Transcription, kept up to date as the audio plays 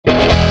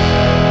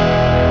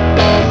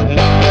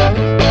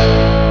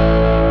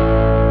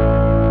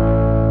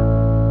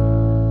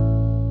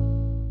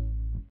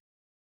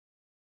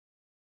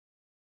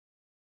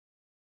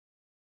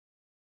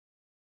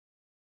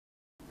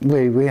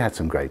We had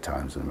some great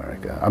times in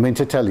America. I mean,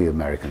 to tell you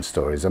American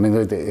stories, I mean,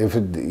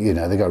 you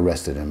know, they got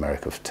arrested in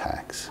America for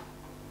tax,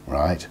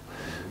 right?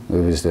 It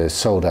was a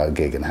sold-out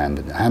gig in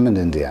Hammond,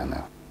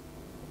 Indiana.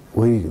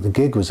 The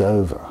gig was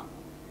over,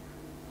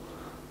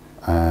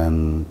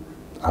 and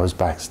I was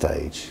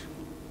backstage,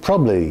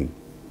 probably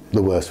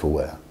the worst for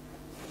wear.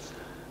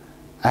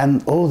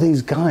 And all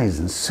these guys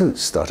in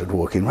suits started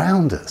walking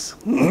around us.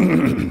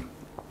 And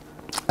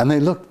they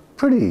looked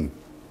pretty,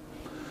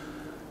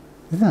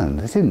 you know,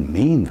 they didn't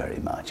mean very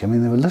much. I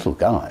mean, they were little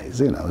guys,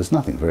 you know, there's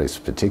nothing very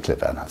particular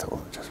about it. I thought,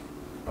 well, just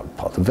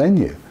part of the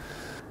venue.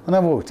 And I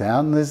walked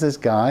out, and there's this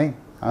guy.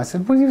 I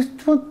said,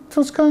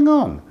 what's going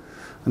on?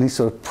 And he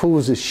sort of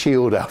pulls his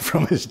shield out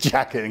from his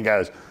jacket and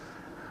goes,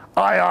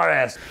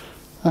 IRS.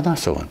 And I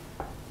saw him,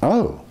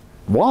 oh,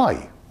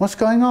 why? What's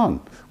going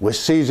on? We're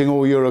seizing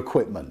all your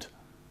equipment.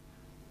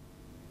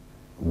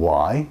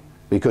 Why?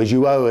 Because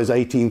you owe us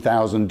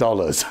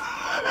 $18,000.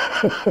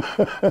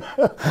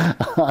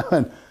 I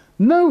went,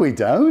 no, we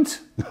don't.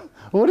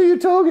 What are you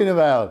talking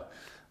about?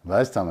 By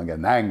this time I'm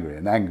getting angry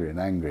and angry and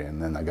angry, and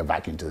then I go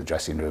back into the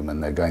dressing room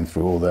and they're going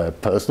through all their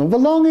personal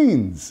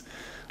belongings,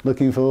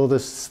 looking for all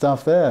this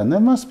stuff there. And there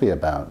must be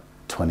about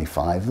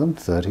 25 of them,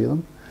 30 of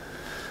them.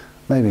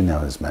 Maybe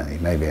not as many,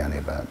 maybe only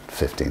about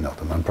 15 of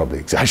them. I'm probably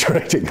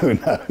exaggerating, who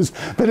knows.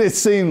 But it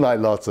seemed like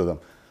lots of them.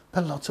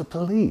 But lots of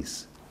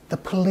police. The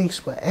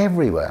police were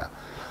everywhere.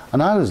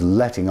 And I was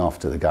letting off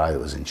to the guy that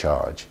was in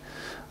charge.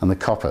 And the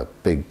copper,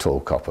 big tall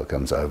copper,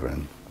 comes over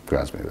and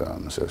grabs me by the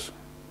arm and says,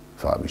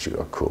 "Five, you got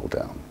to cool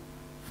down.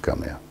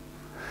 Come here."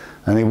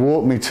 And he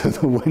walked me to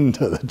the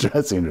window of the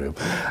dressing room.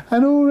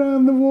 And all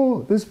around the wall,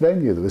 this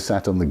venue that was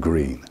sat on the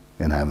green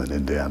in Hammond,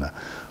 Indiana,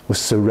 was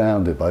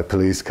surrounded by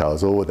police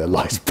cars, all with their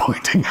lights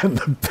pointing at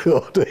the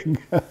building.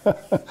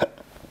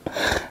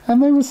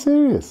 And they were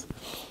serious.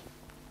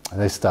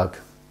 They stuck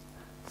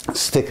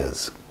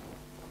stickers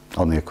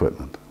on the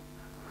equipment.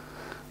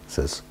 It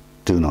says,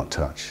 "Do not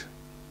touch.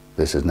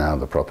 This is now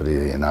the property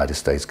of the United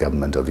States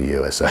government of the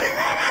USA."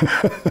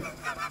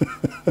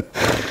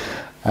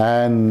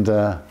 And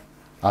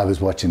I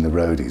was watching the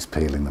roadies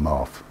peeling them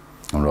off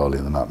and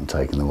rolling them up and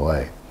taking them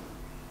away.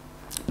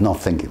 Not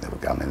thinking they were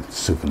coming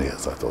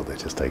souvenirs. I thought they'd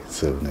just taken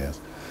souvenirs.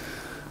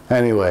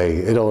 Anyway,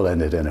 it all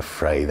ended in a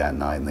fray that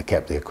night, and they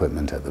kept the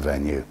equipment at the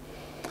venue.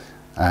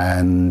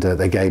 And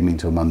they gave me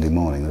till Monday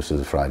morning. This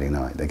was a Friday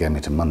night. They gave me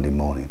till Monday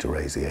morning to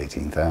raise the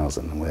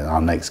 18,000. And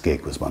our next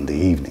gig was Monday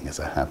evening, as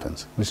it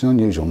happens, which is an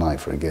unusual night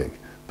for a gig,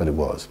 but it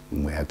was.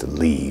 And we had to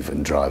leave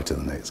and drive to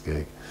the next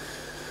gig.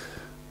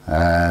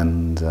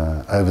 And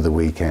over the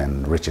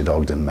weekend, Richard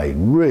Ogden made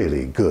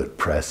really good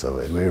press of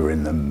it. We were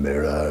in the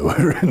Mirror,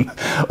 we were in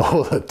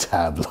all the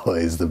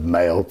tabloids, the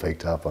Mail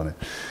picked up on it.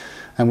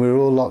 And we were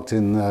all locked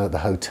in the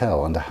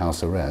hotel under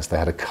house arrest. They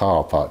had a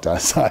car parked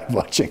outside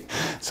watching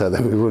so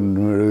that we wouldn't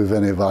remove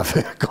any of our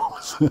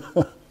vehicles.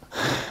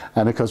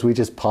 And of course, we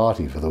just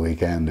partied for the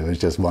weekend. It was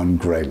just one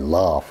great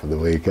laugh for the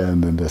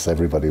weekend, and just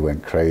everybody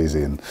went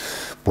crazy and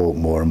bought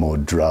more and more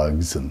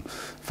drugs and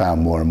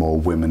found more and more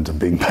women to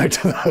bring back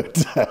to the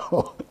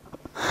hotel.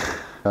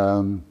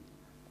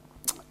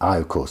 I,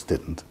 of course,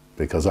 didn't,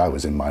 because I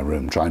was in my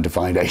room trying to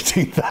find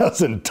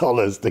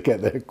 $18,000 to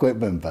get the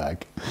equipment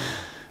back.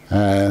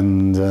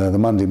 And the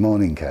Monday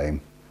morning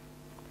came,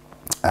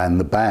 and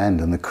the band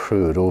and the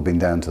crew had all been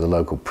down to the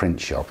local print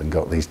shop and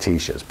got these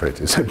T-shirts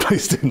printed. So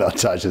 "Please do not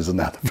touch us," and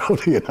now they're from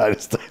the United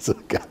States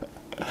of Canada.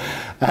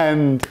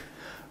 And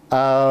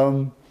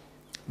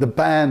the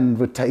band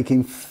were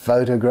taking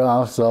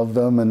photographs of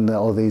them, and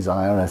all these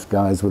IRS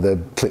guys with their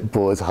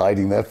clipboards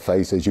hiding their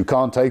faces. "You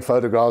can't take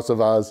photographs of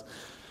us."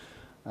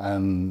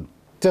 And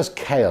just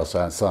chaos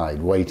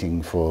outside,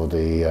 waiting for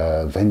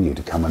the venue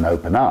to come and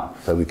open up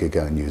so we could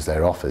go and use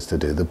their office to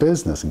do the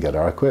business and get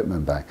our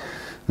equipment back.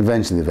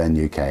 Eventually the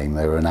venue came.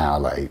 They were an hour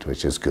late,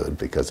 which is good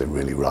because it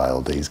really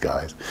riled these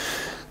guys,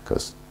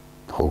 because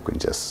Hawkwind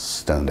just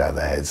stoned out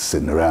their heads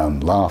sitting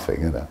around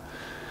laughing, you know.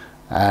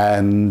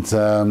 And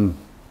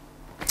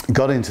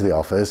got into the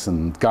office,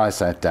 and the guy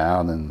sat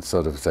down and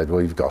sort of said,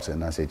 "Well, you've got it."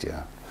 And I said,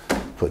 "Yeah."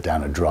 Put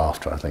down a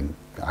draft. I think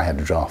I had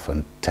a draft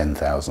for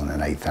 10,000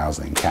 and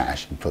 8,000 in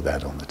cash, and put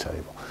that on the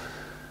table.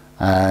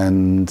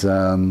 And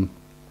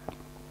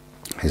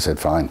he said,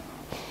 "Fine."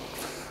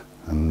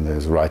 And he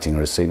was writing a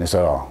receipt, and he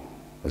said, "Oh,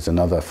 there's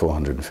another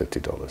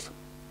 $450.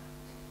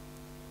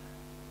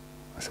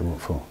 I said, "What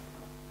for?"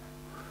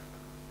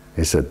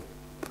 He said,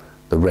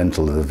 "The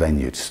rental of the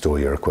venue to store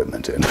your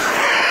equipment in."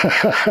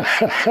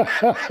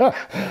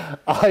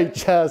 I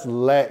just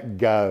let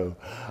go.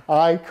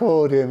 I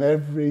called him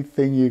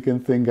everything you can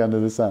think under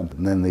the sun.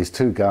 And then these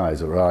two guys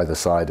that were either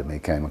side of me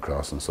came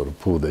across and sort of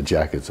pulled their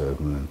jackets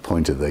open and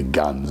pointed their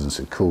guns and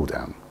said, "Cool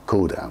down,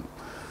 cool down."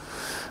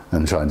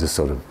 And trying to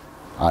sort of,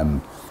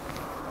 I'm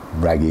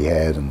raggy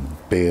haired and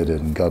bearded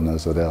and God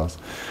knows what else.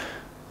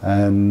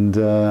 And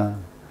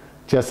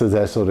just as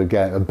they're sort of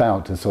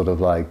about to sort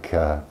of like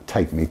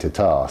take me to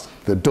task,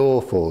 the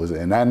door falls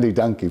in. Andy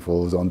Dunkey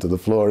falls onto the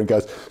floor and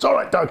goes, "It's all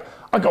right, Doug.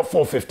 I got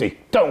 450.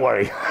 Don't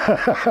worry."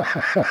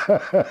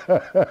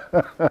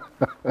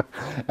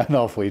 And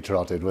off we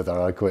trotted with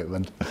our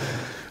equipment.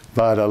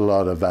 But a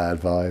lot of bad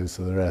vibes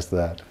for the rest of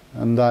that.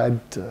 And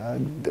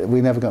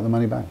we never got the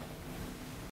money back.